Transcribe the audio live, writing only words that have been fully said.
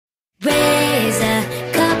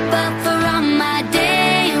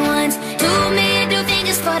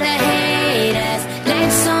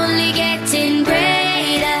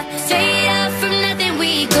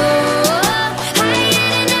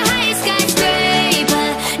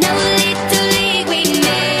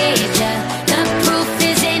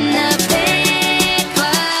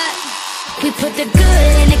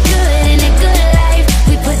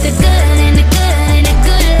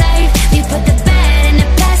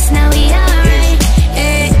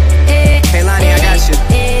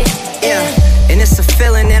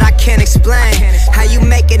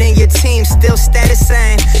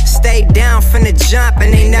jump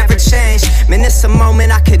and they never change. Man, it's a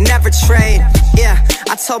moment I could never trade. Yeah,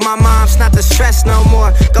 I told my moms not to stress no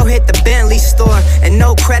more. Go hit the Bentley store and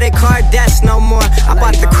no credit card debts no more. I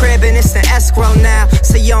bought the crib and it's an escrow now,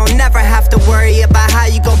 so you don't never have to worry about how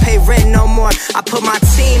you gon' pay rent no more. I put my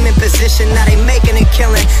team in position, now they making a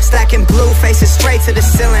killing. Stacking blue faces straight to the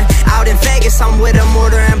ceiling. Out in Vegas, I'm with them,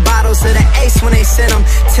 ordering bottles of the Ace when they send them,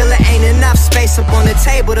 till it ain't enough space up on the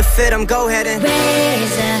table to fit them. Go ahead and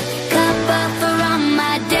raise a